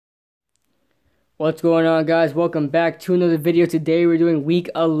What's going on, guys? Welcome back to another video. Today we're doing week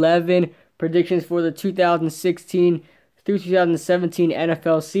 11 predictions for the 2016 through 2017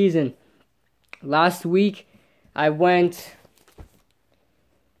 NFL season. Last week I went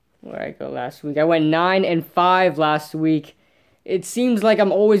where I go last week. I went 9-5 last week. It seems like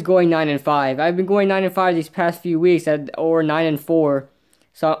I'm always going 9-5. I've been going 9-5 these past few weeks or 9-4.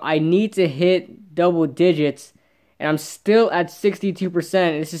 So I need to hit double digits, and I'm still at 62%.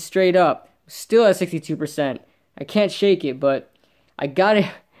 This is straight up. Still at 62%. I can't shake it, but I got it.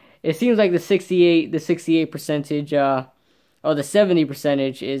 It seems like the 68 percentage, or the 70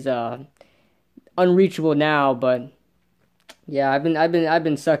 percentage is unreachable now. But yeah, I've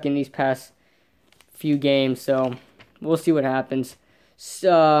been sucking these past few games, so we'll see what happens.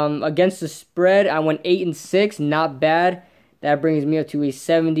 Against the spread, I went 8-6, not bad. That brings me up to a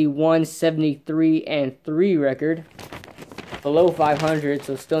 71, 73, and 3 record. Below 500,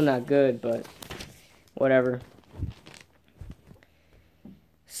 so still not good, but whatever.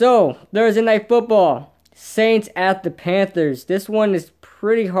 So, Thursday Night Football. Saints at the Panthers. This one is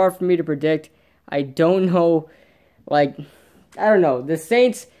pretty hard for me to predict. I don't know. I don't know. The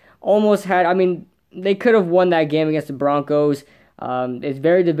Saints almost had, they could have won that game against the Broncos. It's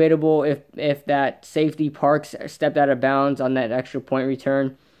very debatable if that safety Parks stepped out of bounds on that extra point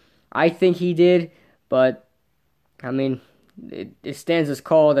return. I think he did, but, it stands as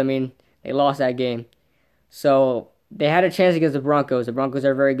called. They lost that game. So, they had a chance against the Broncos. The Broncos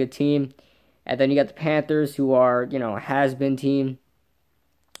are a very good team. And then you got the Panthers, who are, a has-been team.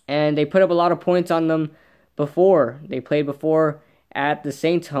 And they put up a lot of points on them before. They played before at the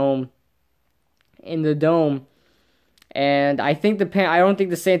Saints' home in the Dome. And I don't think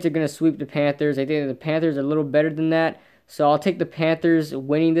the Saints are going to sweep the Panthers. I think the Panthers are a little better than that. So I'll take the Panthers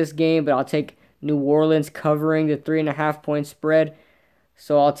winning this game, but I'll take New Orleans covering the 3.5-point spread.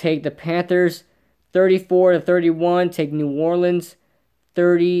 So I'll take the Panthers 34-31. Take New Orleans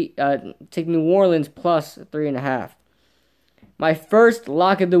take New Orleans plus 3.5. My first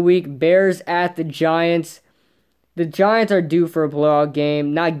lock of the week: Bears at the Giants. The Giants are due for a blowout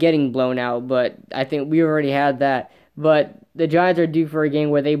game. Not getting blown out, but I think we already had that. But the Giants are due for a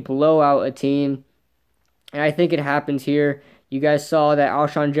game where they blow out a team, and I think it happens here. You guys saw that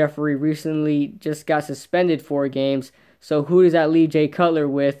Alshon Jeffrey recently just got suspended 4 games. So who does that leave Jay Cutler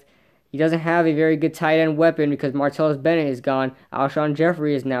with? He doesn't have a very good tight end weapon because Martellus Bennett is gone. Alshon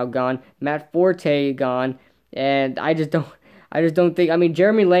Jeffrey is now gone. Matt Forte gone, and I just don't think.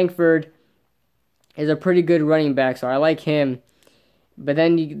 Jeremy Langford is a pretty good running back, so I like him. But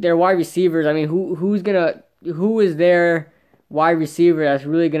then their wide receivers. Who is their wide receiver that's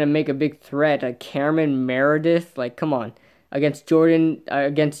really gonna make a big threat? Like Cameron Meredith? Come on. Against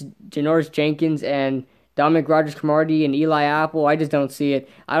Janoris Jenkins and Dominic Rodgers-Cromartie and Eli Apple, I just don't see it.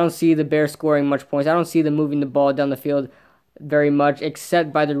 I don't see the Bears scoring much points. I don't see them moving the ball down the field very much,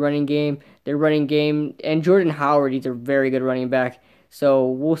 except by the running game. Their running game, and Jordan Howard, he's a very good running back. So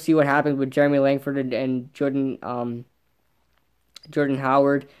we'll see what happens with Jeremy Langford and Jordan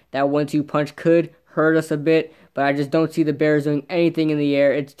Howard. That 1-2 punch could hurt us a bit, but I just don't see the Bears doing anything in the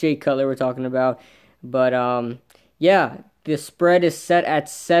air. It's Jay Cutler we're talking about. But, yeah, the spread is set at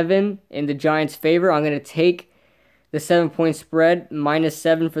 7 in the Giants' favor. I'm going to take the 7-point spread,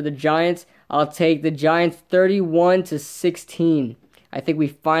 -7 for the Giants. I'll take the Giants 31-16. I think we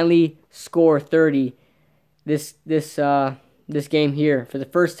finally score 30 this game here for the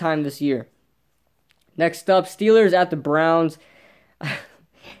first time this year. Next up, Steelers at the Browns.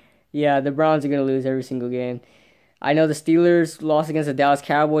 Yeah, the Browns are going to lose every single game. I know the Steelers lost against the Dallas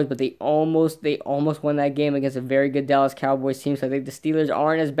Cowboys, but they almost won that game against a very good Dallas Cowboys team. So I think the Steelers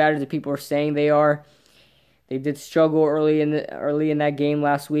aren't as bad as the people are saying they are. They did struggle early in that game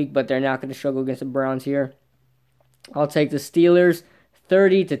last week, but they're not going to struggle against the Browns here. I'll take the Steelers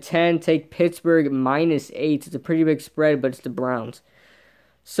 30-10. Take Pittsburgh -8. It's a pretty big spread, but it's the Browns.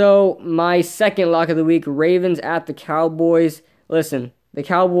 So my second lock of the week: Ravens at the Cowboys. Listen, the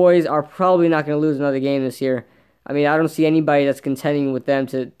Cowboys are probably not going to lose another game this year. I don't see anybody that's contending with them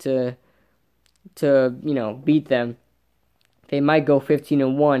to beat them. They might go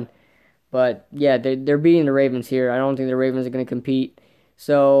 15-1, but yeah, they're beating the Ravens here. I don't think the Ravens are going to compete.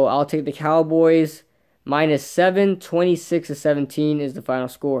 So I'll take the Cowboys -7. 26-17 is the final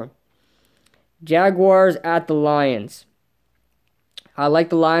score. Jaguars at the Lions. I like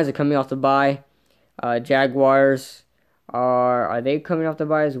the Lions. They're coming off the bye. Jaguars are they coming off the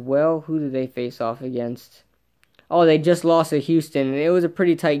bye as well? Who did they face off against? Oh, they just lost to Houston, and it was a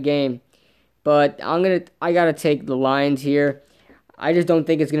pretty tight game. But I gotta take the Lions here. I just don't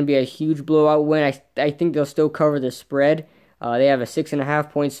think it's gonna be a huge blowout win. I think they'll still cover the spread. They have a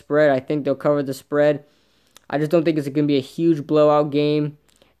 6.5-point spread. I think they'll cover the spread. I just don't think it's going to be a huge blowout game.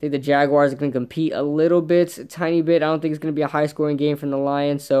 I think the Jaguars are going to compete a little bit, a tiny bit. I don't think it's going to be a high-scoring game from the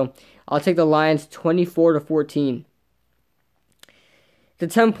Lions. So I'll take the Lions 24-14.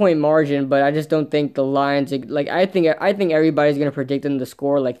 It's a 10-point margin, but I just don't think the Lions, like, I think everybody's going to predict them to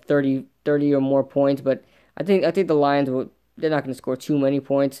score like 30 or more points, but I think the Lions they're not going to score too many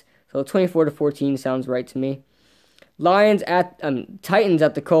points. So 24-14 sounds right to me. Titans at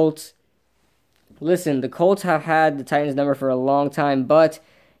the Colts. Listen, the Colts have had the Titans number for a long time, but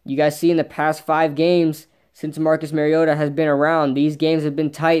you guys see in the past 5 games since Marcus Mariota has been around, these games have been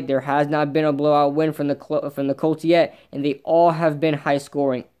tight. There has not been a blowout win from the Colts yet, and they all have been high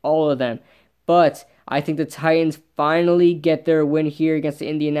scoring, all of them. But I think the Titans finally get their win here against the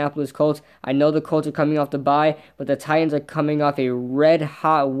Indianapolis Colts. I know the Colts are coming off the bye, but the Titans are coming off a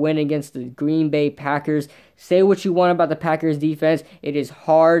red-hot win against the Green Bay Packers. Say what you want about the Packers defense. It is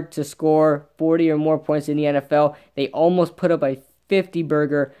hard to score 40 or more points in the NFL. They almost put up a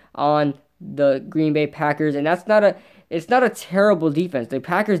 50-burger on the Green Bay Packers, and it's not a terrible defense. The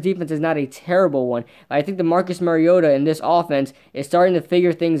Packers defense is not a terrible one. I think the Marcus Mariota in this offense is starting to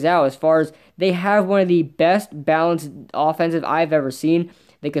figure things out as far as they have one of the best balanced offenses I've ever seen.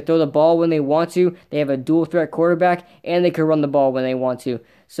 They could throw the ball when they want to. They have a dual threat quarterback, and they could run the ball when they want to.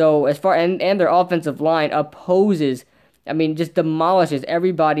 So as far and their offensive line opposes, just demolishes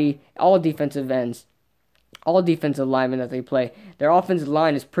everybody, all defensive ends, all defensive linemen that they play. Their offensive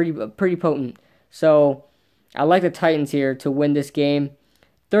line is pretty potent. So I like the Titans here to win this game.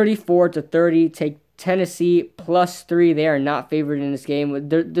 34-30. Take Tennessee +3. They are not favored in this game.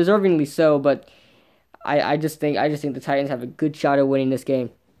 They're deservingly so, but I just think the Titans have a good shot at winning this game.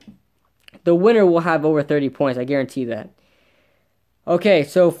 The winner will have over 30 points. I guarantee that. Okay,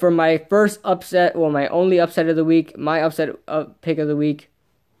 so for my first upset, my only upset of the week, my upset pick of the week,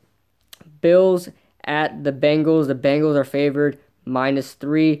 Bills at the Bengals. The Bengals are favored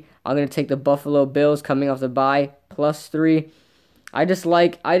 -3. I'm going to take the Buffalo Bills coming off the bye +3. I just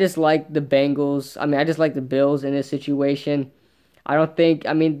like the Bengals. I just like the Bills in this situation. I don't think,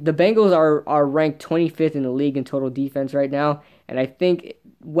 the Bengals are ranked 25th in the league in total defense right now, and I think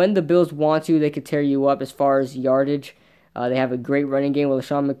when the Bills want to, they could tear you up as far as yardage. They have a great running game with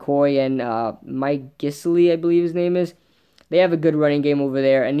LaShawn McCoy and Mike Gesicki, I believe his name is. They have a good running game over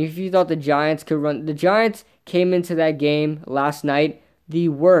there, and if you thought the Giants could run, the Giants came into that game last night the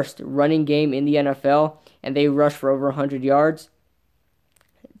worst running game in the NFL, and they rushed for over 100 yards.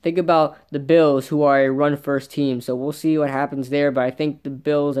 Think about the Bills, who are a run-first team, so we'll see what happens there, but I think the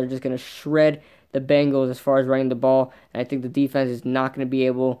Bills are just going to shred the Bengals as far as running the ball, and I think the defense is not going to be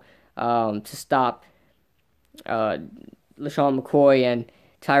able to stop LaShawn McCoy and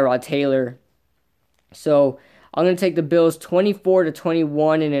Tyrod Taylor. So I'm going to take the Bills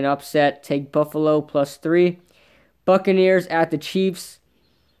 24-21 in an upset. Take Buffalo +3. Buccaneers at the Chiefs.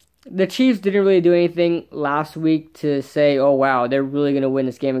 The Chiefs didn't really do anything last week to say, oh, wow, they're really going to win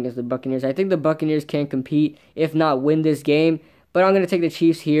this game against the Buccaneers. I think the Buccaneers can compete, if not win this game. But I'm going to take the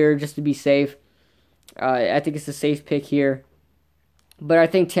Chiefs here just to be safe. I think it's a safe pick here. But I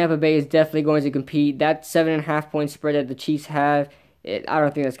think Tampa Bay is definitely going to compete. That 7.5-point spread that the Chiefs have, I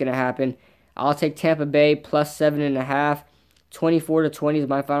don't think that's going to happen. I'll take Tampa Bay +7.5. 24-20 is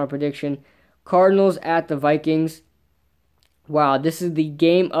my final prediction. Cardinals at the Vikings. Wow, this is the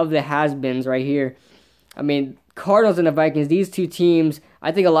game of the has-beens right here. Cardinals and the Vikings, these two teams,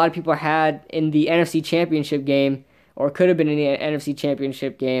 I think a lot of people had in the NFC Championship game, or could have been in the NFC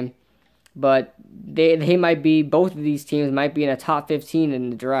Championship game. But they might be, both of these teams might be in a top 15 in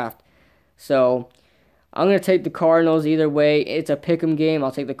the draft. So I'm going to take the Cardinals either way. It's a pick'em game.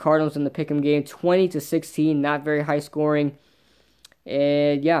 I'll take the Cardinals in the pick'em game. 20-16, not very high scoring.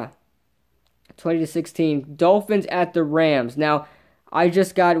 And yeah, 20-16. Dolphins at the Rams. Now, I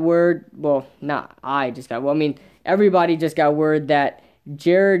just got word, everybody just got word that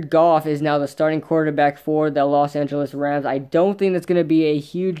Jared Goff is now the starting quarterback for the Los Angeles Rams. I don't think that's going to be a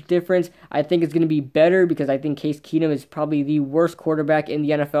huge difference. I think it's going to be better because I think Case Keenum is probably the worst quarterback in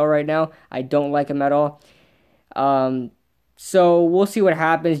the NFL right now. I don't like him at all. So we'll see what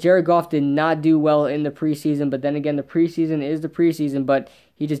happens. Jared Goff did not do well in the preseason, but then again, the preseason is the preseason, but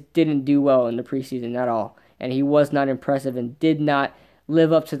he just didn't do well in the preseason at all. And he was not impressive and did not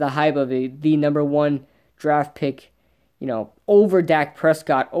live up to the hype of the number one draft pick, over Dak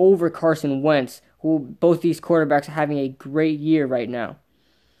Prescott, over Carson Wentz, who both these quarterbacks are having a great year right now.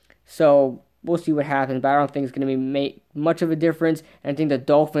 So we'll see what happens, but I don't think it's going to be much of a difference. And I think the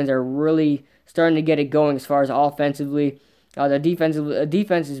Dolphins are really starting to get it going as far as offensively. The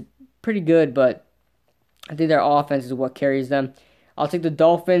defense is pretty good, but I think their offense is what carries them. I'll take the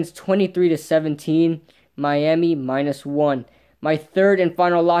Dolphins 23-17. Miami -1. My third and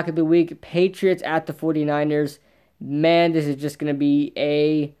final lock of the week, Patriots at the 49ers. Man, this is just going to be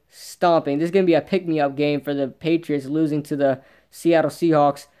a stomping. This is going to be a pick-me-up game for the Patriots losing to the Seattle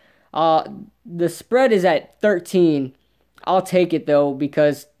Seahawks. The spread is at 13. I'll take it, though,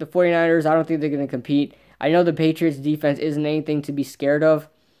 because the 49ers, I don't think they're going to compete. I know the Patriots defense isn't anything to be scared of,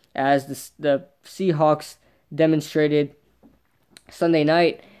 as the Seahawks demonstrated Sunday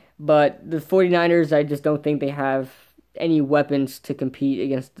night. But the 49ers, I just don't think they have any weapons to compete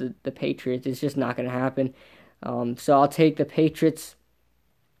against the Patriots. It's just not going to happen. So I'll take the Patriots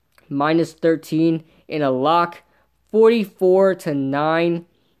 -13 in a lock, 44-9.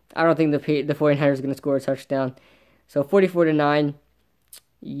 I don't think the 49ers are going to score a touchdown. So 44-9.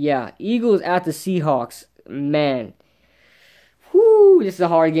 Yeah, Eagles at the Seahawks. Man, this is a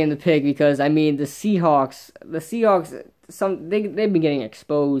hard game to pick because I mean the Seahawks, they've been getting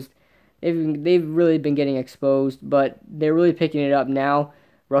exposed. They've really been getting exposed, but they're really picking it up now.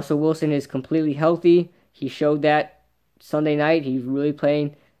 Russell Wilson is completely healthy. He showed that Sunday night. He's really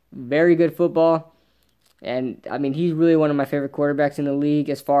playing very good football. And, I mean, he's really one of my favorite quarterbacks in the league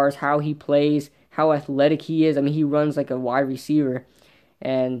as far as how he plays, how athletic he is. I mean, he runs like a wide receiver.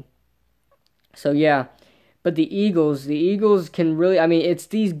 And so, yeah. But the Eagles can really, I mean, it's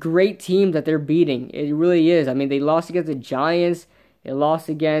these great teams that they're beating. It really is. I mean, they lost against the Giants. They lost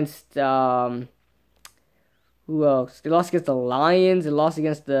against, who else? They lost against the Lions. They lost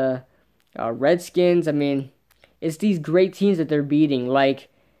against the Redskins. I mean, it's these great teams that they're beating, like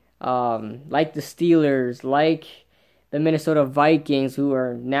the Steelers, like the Minnesota Vikings, who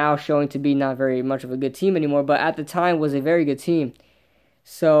are now showing to be not very much of a good team anymore, but at the time was a very good team.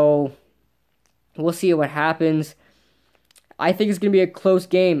 So we'll see what happens. I think it's going to be a close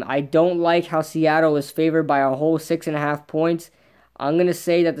game. I don't like how Seattle is favored by a whole 6.5 points. I'm going to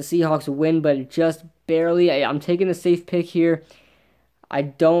say that the Seahawks win, but just barely. I'm taking a safe pick here. I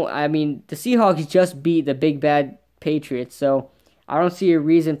mean, the Seahawks just beat the big bad Patriots, so I don't see a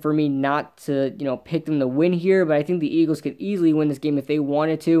reason for me not to, pick them to win here, but I think the Eagles could easily win this game if they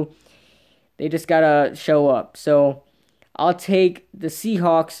wanted to. They just got to show up. So I'll take the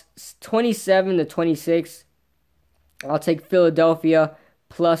Seahawks 27-26. I'll take Philadelphia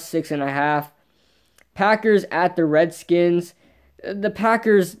plus 6.5. Packers at the Redskins. The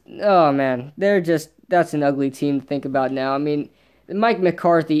Packers, oh man, that's an ugly team to think about now. I mean, Mike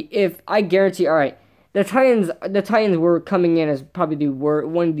McCarthy, I guarantee, all right, the Titans were coming in as probably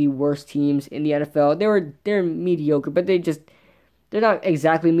one of the worst teams in the NFL. They're mediocre, but they're not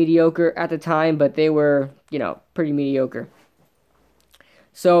exactly mediocre at the time, but they were, pretty mediocre.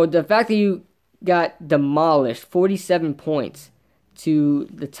 So the fact that you got demolished 47 points to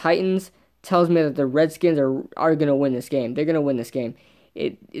the Titans tells me that the Redskins are going to win this game. They're going to win this game.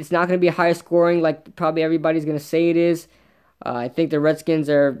 It's not going to be high scoring like probably everybody's going to say it is. I think the Redskins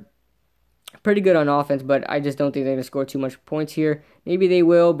are pretty good on offense, but I just don't think they're going to score too much points here. Maybe they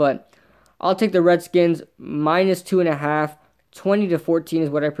will, but I'll take the Redskins -2.5. 20-14 is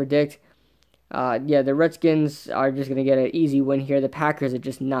what I predict. The Redskins are just going to get an easy win here. The Packers are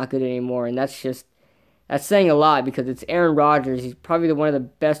just not good anymore, and that's saying a lot because it's Aaron Rodgers. He's probably one of the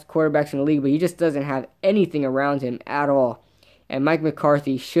best quarterbacks in the league, but he just doesn't have anything around him at all. And Mike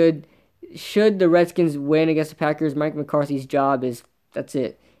McCarthy, should the Redskins win against the Packers, Mike McCarthy's job that's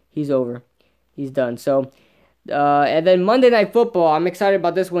it. He's over. He's done. So, and then Monday Night Football, I'm excited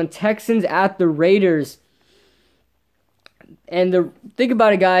about this one. Texans at the Raiders. And think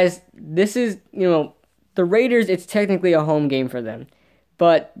about it, guys. This is, the Raiders, it's technically a home game for them.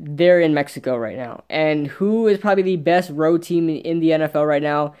 But they're in Mexico right now. And who is probably the best road team in the NFL right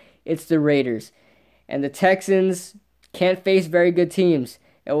now? It's the Raiders. And the Texans can't face very good teams.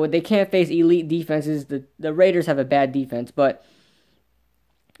 And they can't face elite defenses. The Raiders have a bad defense, but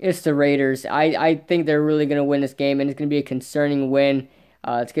it's the Raiders. I think they're really going to win this game, and it's going to be a concerning win.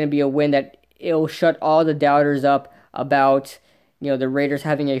 It's going to be a win that it'll shut all the doubters up about, the Raiders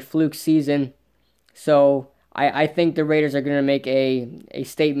having a fluke season. So I think the Raiders are going to make a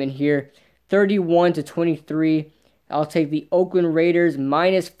statement here. 31-23. I'll take the Oakland Raiders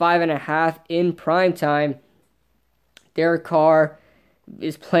 -5.5 in primetime. Derek Carr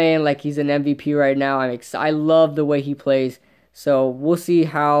is playing like he's an MVP right now. I love the way he plays. So we'll see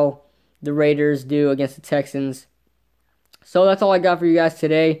how the Raiders do against the Texans. So that's all I got for you guys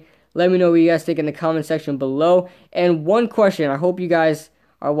today. Let me know what you guys think in the comment section below. And one question, I hope you guys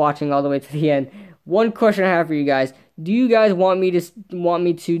are watching all the way to the end. one question I have for you guys. Do you guys want me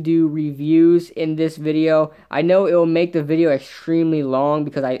to do reviews in this video? I know it will make the video extremely long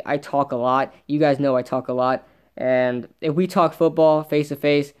because I talk a lot. You guys know I talk a lot. And if we talk football face to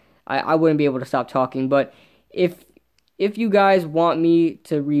face, I wouldn't be able to stop talking. But if you guys want me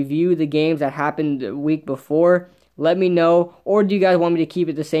to review the games that happened the week before, let me know. Or do you guys want me to keep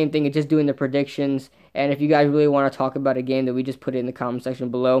it the same thing and just doing the predictions? And if you guys really want to talk about a game, then we just put it in the comment section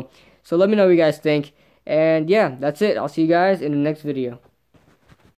below. So let me know what you guys think. And yeah, that's it. I'll see you guys in the next video.